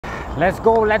Let's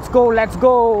go, let's go, let's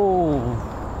go.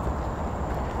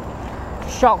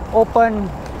 Shock open.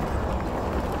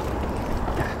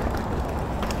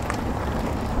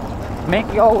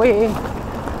 Make your way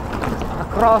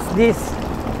across this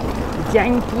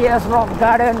jankiest rock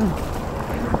garden.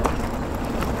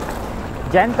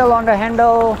 Gentle on the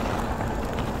handle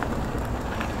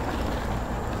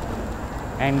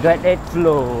and let it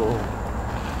flow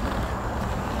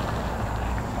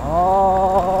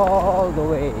all the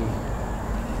way.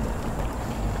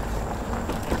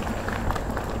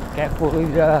 Careful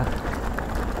with the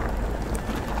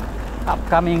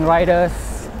upcoming riders.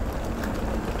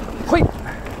 Quick!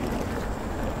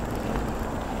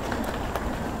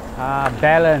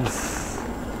 Balance.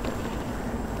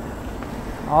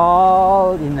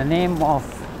 All in the name of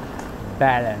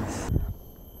balance.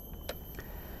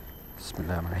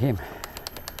 Bismillahirrahmanirrahim.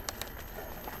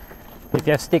 If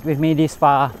you have stuck with me this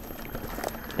far,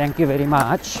 thank you very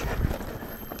much.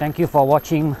 Thank you for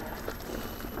watching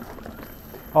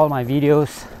all my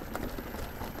videos.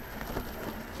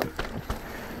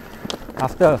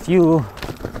 After a few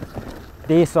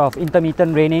days of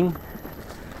intermittent raining,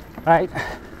 right?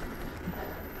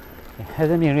 It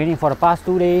hasn't been raining for the past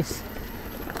 2 days.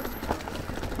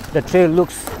 The trail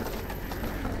looks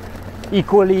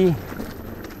equally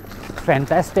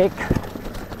fantastic,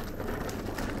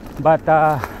 but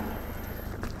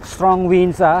strong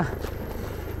winds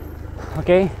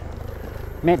okay,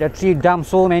 made the tree dump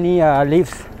so many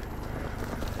leaves.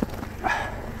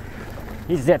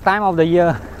 It's that time of the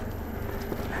year.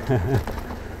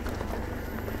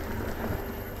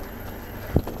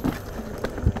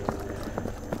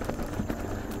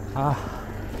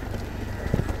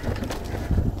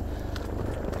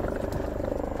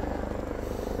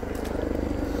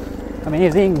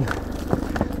 Amazing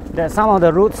that some of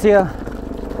the roots here,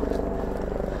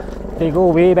 they go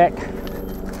way back,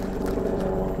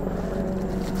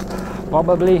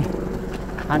 probably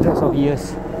hundreds of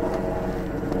years.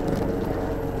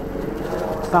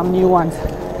 Some new ones.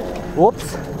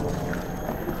 Whoops.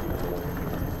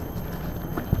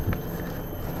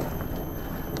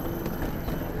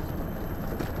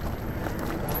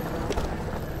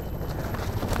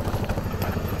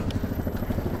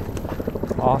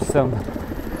 Awesome.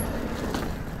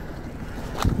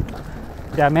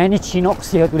 There are many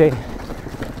chinooks here today.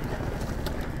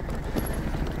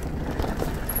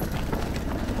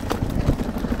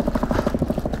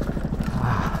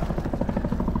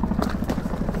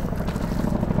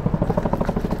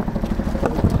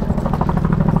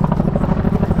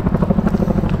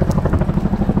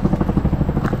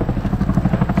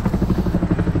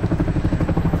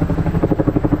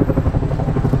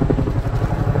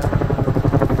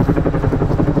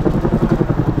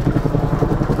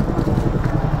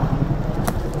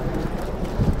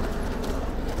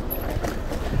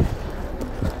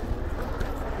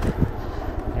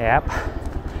 Yep.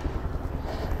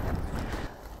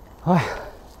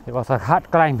 It was a hard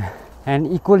climb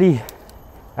and equally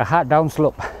a hard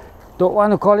downslope. Don't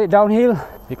want to call it downhill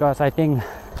because I think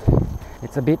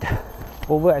it's a bit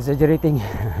over exaggerating,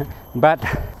 but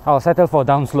I'll settle for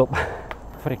downslope.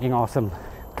 Freaking awesome.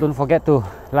 Don't forget to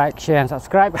like, share and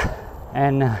subscribe,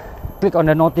 and click on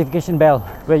the notification bell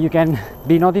where you can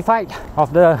be notified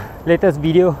of the latest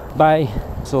video by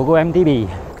Sogo MTB.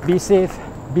 Be safe,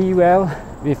 be well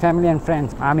with family and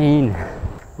friends. I mean,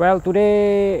 well,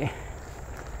 today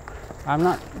I'm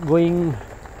not going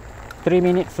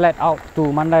 3-minute flat out to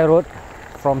Mandai Road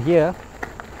from here.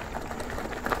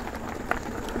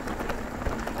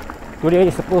 Today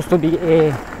is supposed to be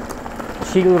a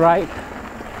chill ride,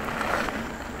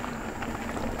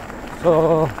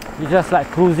 so it's just like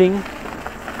cruising,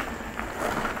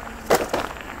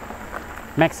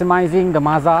 maximizing the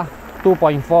Mazda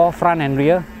 2.4 front and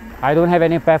rear. I don't have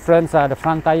any preference, the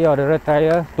front tire or the rear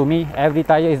tire. To me, every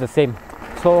tire is the same.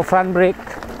 So front brake,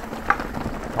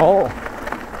 oh,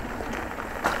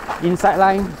 inside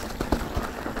line,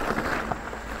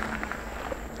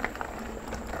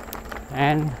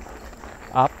 and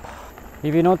up.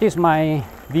 If you notice my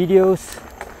videos,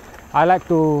 I like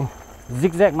to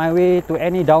zigzag my way to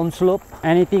any downslope.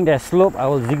 Anything that's slope, I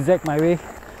will zigzag my way,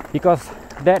 because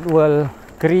that will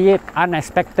create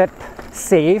unexpected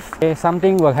save. If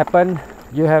something will happen,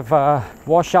 you have a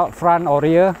washout front or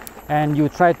rear, and you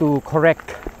try to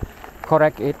correct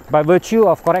it. By virtue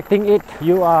of correcting it,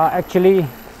 you are actually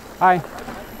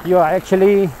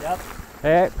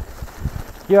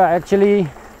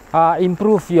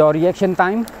improve your reaction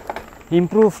time,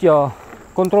 improve your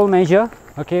control measure.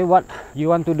 Okay, what you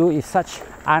want to do is such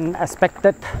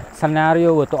unexpected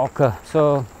scenario were to occur.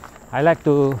 So I like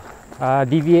to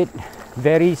deviate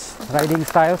varies riding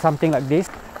style, something like this.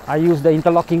 I use the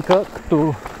interlocking curve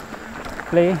to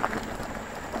play.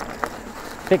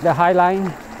 Take the high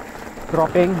line,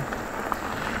 dropping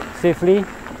safely,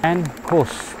 and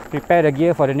coast. Prepare the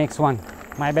gear for the next one.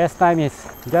 My best time is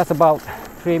just about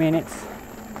 3 minutes.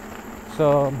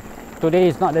 So today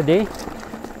is not the day.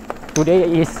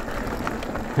 Today is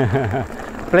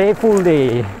playful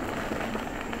day.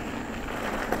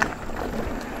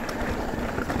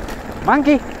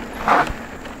 Monkey.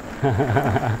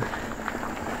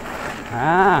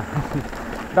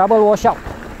 Double wash up.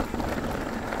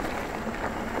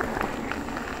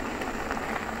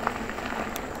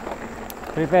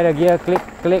 Prepare the gear, click,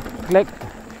 click, click,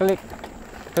 click,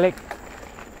 click.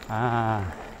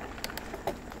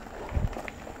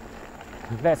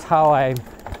 That's how I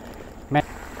met.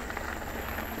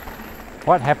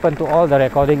 What happened to all the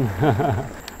recording?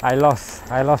 I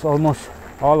lost almost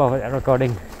all of the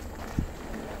recording.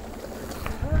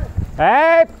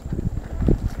 Hey!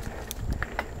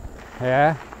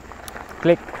 Yeah.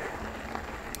 Click,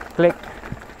 click,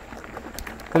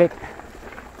 click,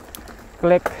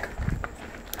 click,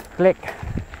 click.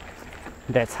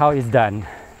 That's how it's done.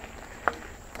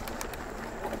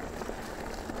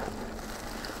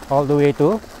 All the way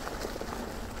to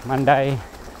Mandai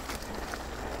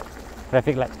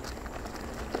traffic light.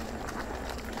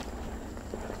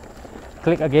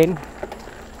 Click again,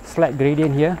 slight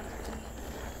gradient here.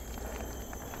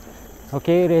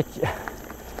 Okay,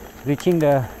 reaching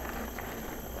the,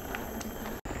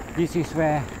 this is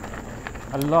where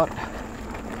a lot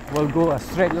will go a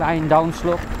straight line down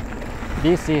slope.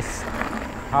 This is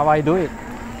how I do it.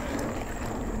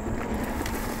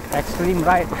 Extreme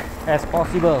right as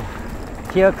possible.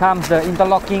 Here comes the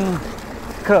interlocking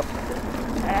curve.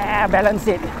 Balance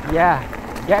it. Yeah,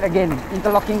 get again,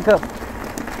 interlocking curve.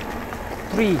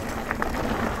 3.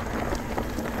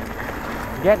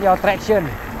 Get your traction.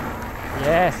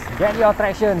 Yes, get your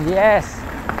traction. Yes.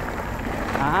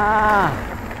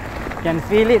 Can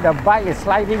feel it. The bike is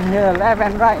sliding here, left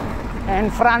and right.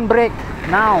 And front brake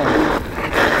now.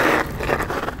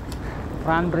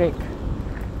 Front brake.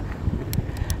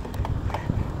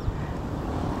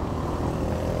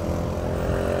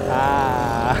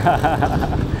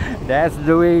 That's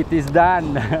the way it is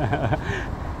done.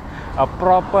 A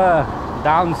proper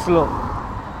down slope.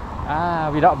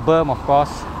 Without berm, of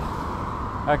course.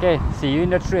 Okay, see you in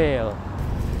the trail.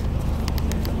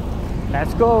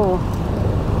 Let's go.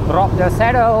 Drop the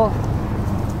saddle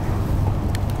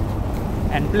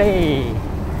and play.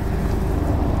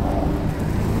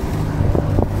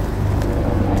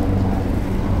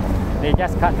 They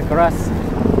just cut the grass,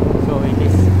 so it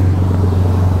is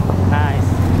nice.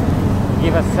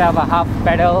 Give yourself a half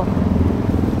pedal.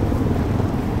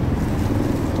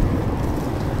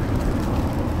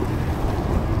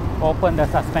 Open the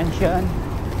suspension.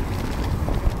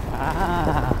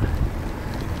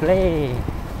 Play.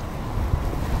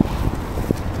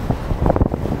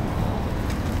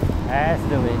 That's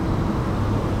the way.